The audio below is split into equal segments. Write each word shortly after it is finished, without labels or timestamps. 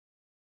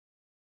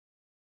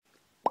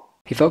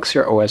Hey folks,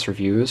 your OS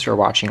Reviews. You're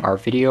watching our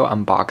video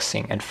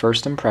unboxing and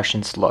first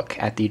impressions look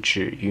at the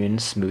Zhiyun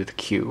Smooth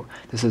Q.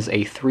 This is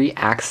a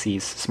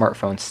 3-axis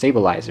smartphone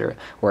stabilizer,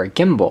 or a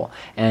gimbal,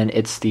 and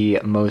it's the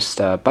most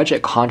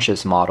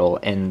budget-conscious model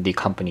in the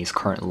company's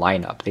current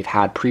lineup. They've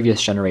had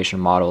previous generation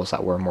models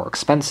that were more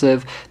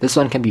expensive. This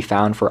one can be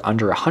found for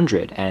under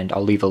 $100, and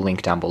I'll leave a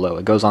link down below.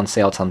 It goes on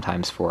sale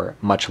sometimes for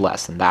much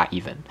less than that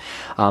even.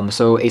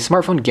 So a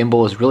smartphone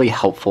gimbal is really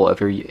helpful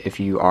if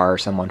you are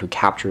someone who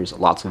captures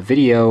lots of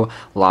video,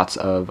 lots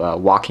of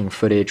walking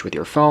footage with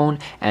your phone,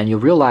 and you'll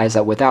realize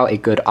that without a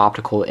good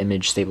optical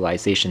image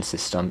stabilization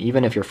system,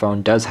 even if your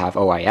phone does have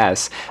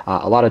OIS,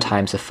 a lot of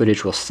times the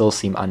footage will still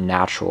seem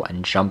unnatural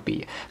and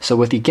jumpy. So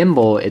with the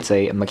gimbal, it's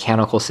a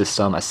mechanical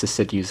system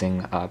assisted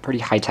using pretty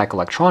high-tech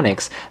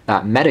electronics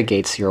that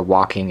mitigates your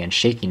walking and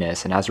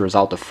shakiness, and as a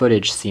result the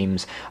footage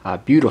seems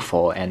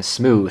beautiful and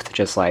smooth,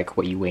 just like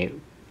what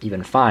you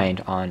even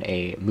find on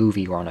a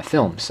movie or on a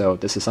film. So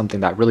this is something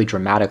that really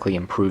dramatically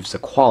improves the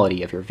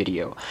quality of your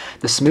video.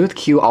 The Smooth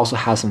Q also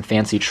has some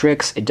fancy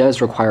tricks. It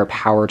does require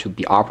power to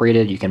be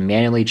operated. You can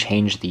manually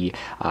change the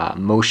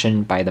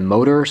motion by the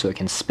motor so it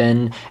can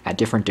spin at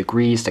different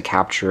degrees to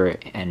capture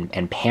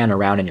and pan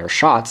around in your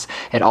shots.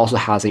 It also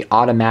has an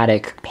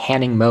automatic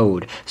panning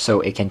mode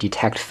so it can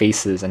detect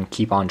faces and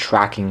keep on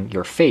tracking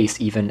your face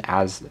even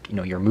as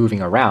you're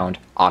moving around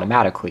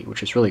automatically,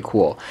 which is really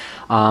cool.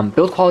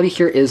 Build quality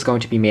here is going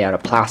to be made out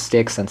of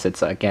plastic since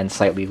it's again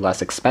slightly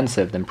less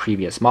expensive than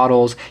previous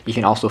models. You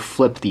can also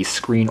flip the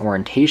screen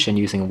orientation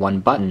using one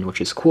button, which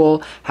is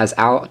cool. Has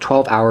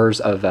 12 hours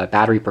of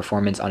battery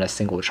performance on a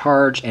single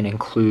charge and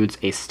includes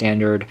a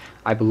standard,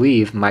 I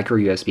believe, micro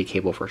USB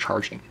cable for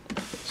charging.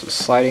 So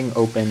sliding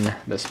open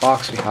this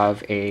box, we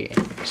have a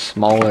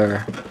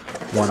smaller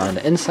one on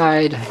the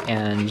inside,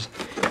 and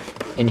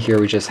in here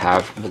we just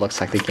have what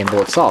looks like the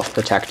gimbal itself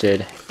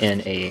protected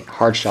in a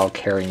hardshell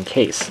carrying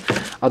case.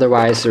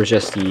 Otherwise, there's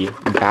just the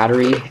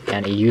battery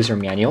and a user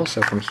manual.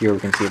 So from here we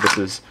can see this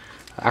is,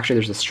 actually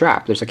there's a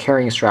strap. There's a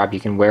carrying strap. You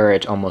can wear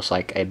it almost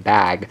like a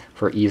bag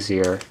for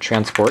easier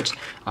transport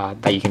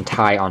that you can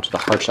tie onto the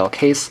hardshell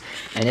case.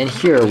 And in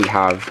here we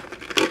have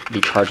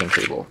the charging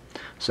cable.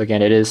 So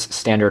again, it is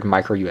standard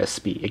micro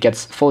USB. It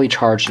gets fully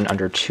charged in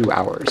under 2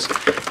 hours.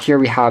 Here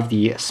we have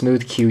the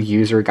Smooth Q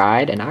user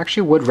guide, and I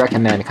actually would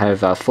recommend kind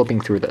of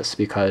flipping through this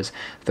because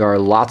there are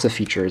lots of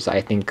features I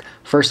think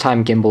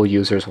first-time gimbal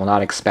users will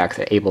not expect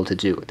they're able to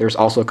do. There's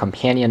also a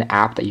companion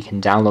app that you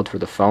can download for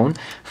the phone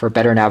for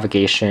better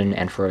navigation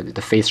and for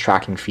the face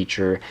tracking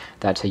feature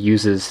that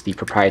uses the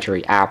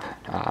proprietary app,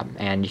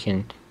 and you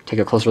can take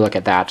a closer look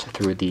at that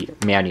through the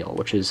manual,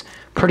 which is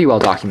pretty well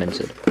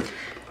documented.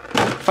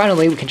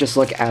 Finally, we can just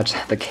look at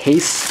the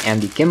case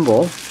and the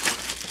gimbal.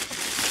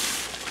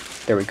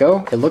 There we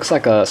go. It looks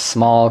like a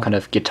small kind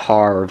of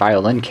guitar or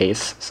violin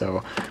case,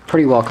 so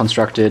pretty well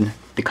constructed.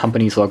 The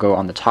company's logo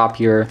on the top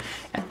here.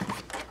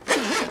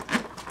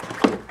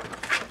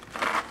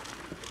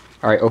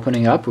 Alright,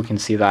 opening up, we can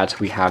see that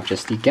we have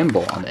just the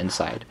gimbal on the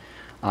inside.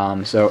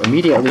 So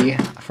immediately,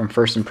 from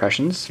first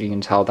impressions, you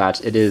can tell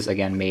that it is,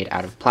 again, made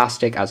out of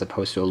plastic as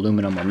opposed to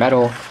aluminum or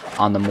metal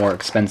on the more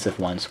expensive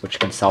ones, which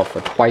can sell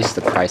for twice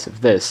the price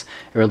of this.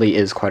 It really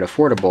is quite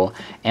affordable,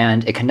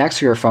 and it connects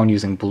to your phone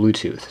using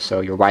Bluetooth,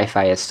 so your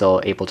Wi-Fi is still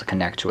able to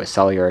connect to a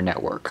cellular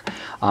network.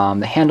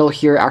 The handle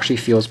here actually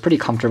feels pretty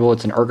comfortable.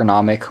 It's an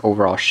ergonomic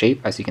overall shape,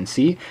 as you can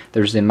see.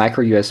 There's a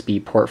micro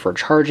USB port for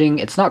charging.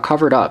 It's not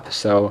covered up,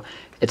 so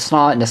it's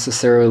not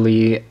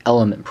necessarily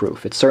element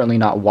proof. It's certainly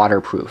not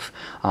waterproof.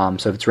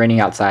 So if it's raining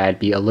outside,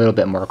 be a little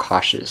bit more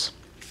cautious.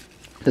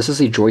 This is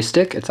a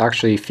joystick. It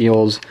actually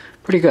feels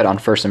pretty good on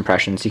first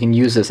impressions. You can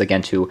use this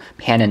again to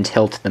pan and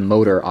tilt the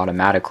motor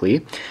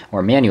automatically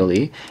or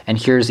manually. And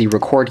here's the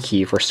record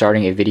key for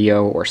starting a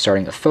video or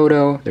starting a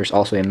photo. There's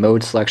also a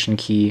mode selection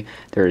key.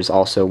 There's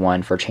also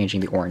one for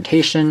changing the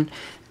orientation.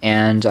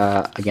 And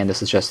again,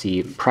 this is just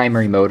the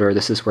primary motor.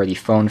 This is where the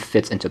phone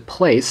fits into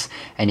place,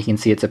 and you can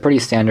see it's a pretty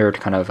standard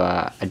kind of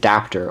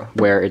adapter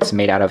where it's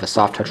made out of a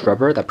soft touch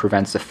rubber that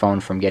prevents the phone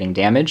from getting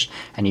damaged,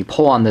 and you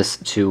pull on this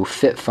to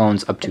fit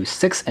phones up to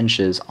 6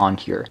 inches on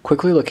here.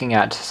 Quickly looking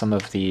at some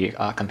of the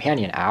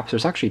companion apps,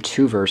 there's actually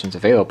 2 versions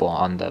available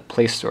on the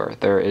Play Store.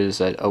 There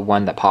is a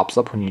one that pops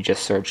up when you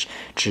just search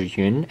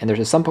Zhiyun, and there's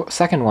a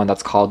second one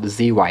that's called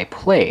ZY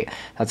Play.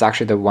 That's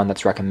actually the one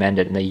that's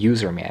recommended in the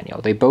user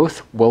manual. They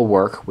both will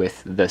work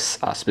with this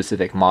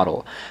specific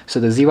model.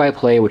 So the ZY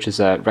Play, which is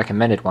a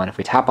recommended one, if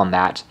we tap on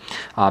that,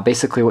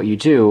 basically what you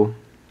do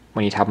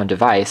when you tap on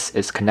device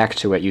is connect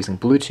to it using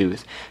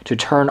Bluetooth. To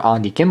turn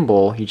on the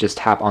gimbal, you just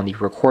tap on the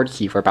record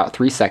key for about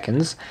 3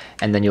 seconds,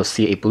 and then you'll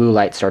see a blue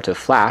light start to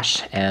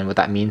flash, and what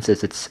that means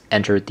is it's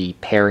entered the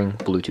pairing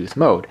Bluetooth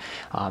mode,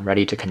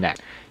 ready to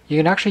connect. You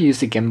can actually use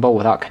the gimbal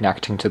without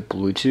connecting to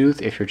Bluetooth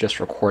if you're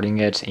just recording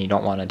it and you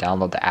don't want to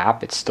download the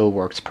app. It still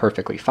works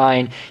perfectly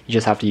fine. You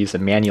just have to use the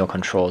manual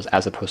controls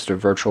as opposed to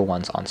virtual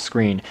ones on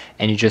screen,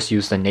 and you just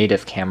use the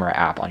native camera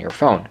app on your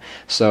phone.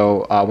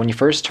 So when you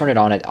first turn it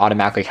on, it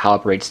automatically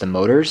calibrates the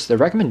motors. The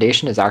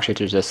recommendation is actually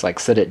to just like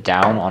sit it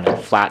down on a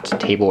flat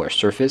table or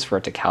surface for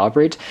it to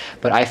calibrate,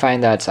 but I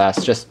find that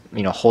just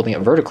holding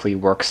it vertically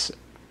works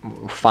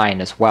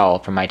fine as well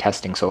from my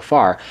testing so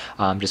far.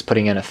 Just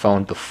putting in a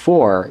phone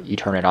before you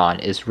turn it on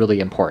is really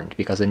important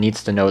because it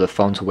needs to know the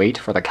phone's weight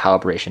for the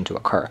calibration to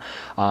occur.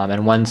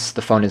 And once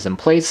the phone is in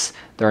place,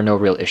 there are no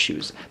real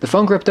issues. The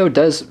phone grip though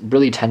does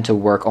really tend to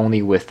work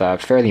only with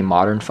fairly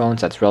modern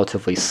phones that's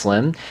relatively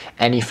slim.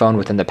 Any phone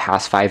within the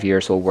past 5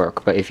 years will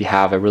work, but if you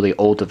have a really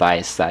old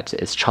device that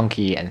is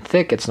chunky and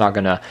thick, it's not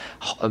going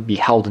to be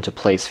held into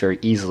place very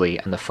easily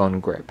on the phone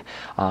grip.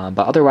 But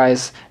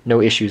otherwise, no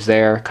issues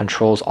there.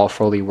 Controls all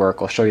fully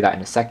work. I'll show you that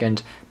in a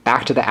second.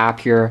 Back to the app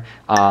here.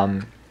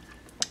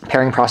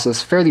 Pairing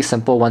process, fairly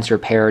simple. Once you're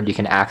paired, you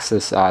can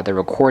access the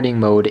recording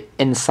mode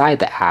inside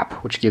the app,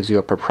 which gives you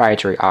a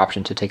proprietary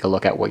option to take a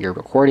look at what you're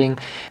recording.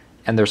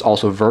 And there's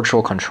also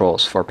virtual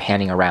controls for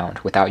panning around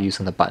without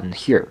using the button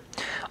here.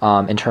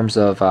 In terms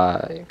of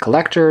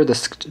collector,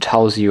 this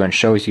tells you and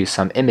shows you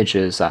some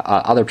images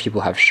other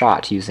people have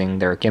shot using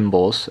their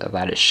gimbals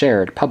that is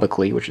shared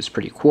publicly, which is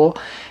pretty cool.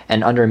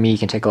 And under me, you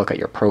can take a look at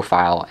your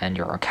profile and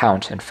your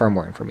account and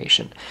firmware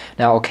information.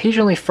 Now,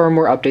 occasionally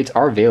firmware updates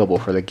are available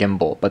for the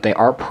gimbal, but they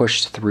are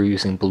pushed through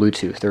using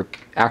Bluetooth. They're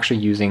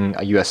actually using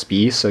a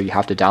USB, so you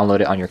have to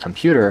download it on your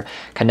computer,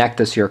 connect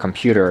this to your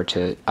computer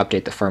to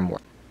update the firmware.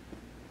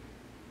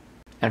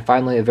 And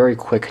finally, a very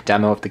quick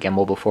demo of the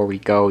gimbal before we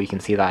go. You can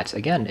see that,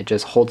 again, it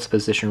just holds the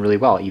position really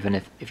well. Even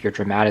if you're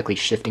dramatically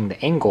shifting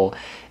the angle,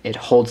 it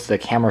holds the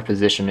camera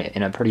position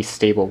in a pretty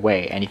stable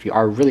way. And if you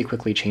are really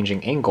quickly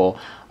changing angle,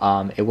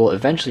 it will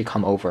eventually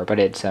come over, but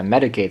it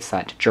mitigates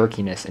that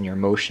jerkiness in your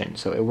motion.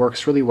 So it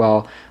works really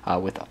well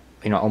with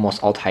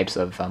almost all types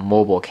of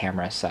mobile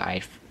cameras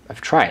I've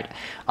tried.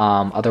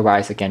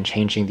 Otherwise, again,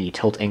 changing the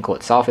tilt angle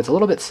itself, it's a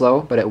little bit slow,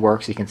 but it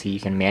works. You can see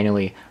you can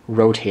manually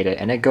rotate it,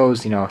 and it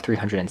goes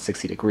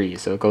 360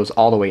 degrees, so it goes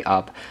all the way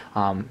up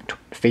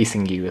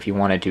facing you if you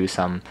want to do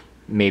some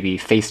maybe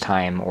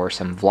FaceTime or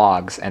some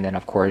vlogs, and then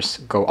of course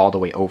go all the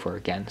way over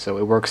again. So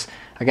it works,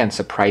 again,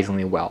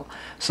 surprisingly well.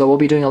 So we'll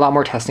be doing a lot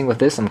more testing with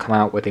this and come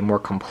out with a more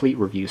complete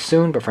review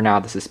soon, but for now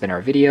this has been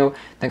our video.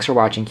 Thanks for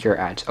watching here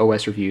at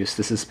OS Reviews.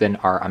 This has been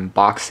our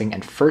unboxing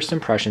and first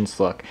impressions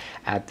look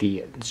at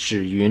the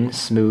Zhiyun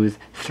Smooth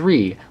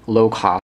 3 low-cost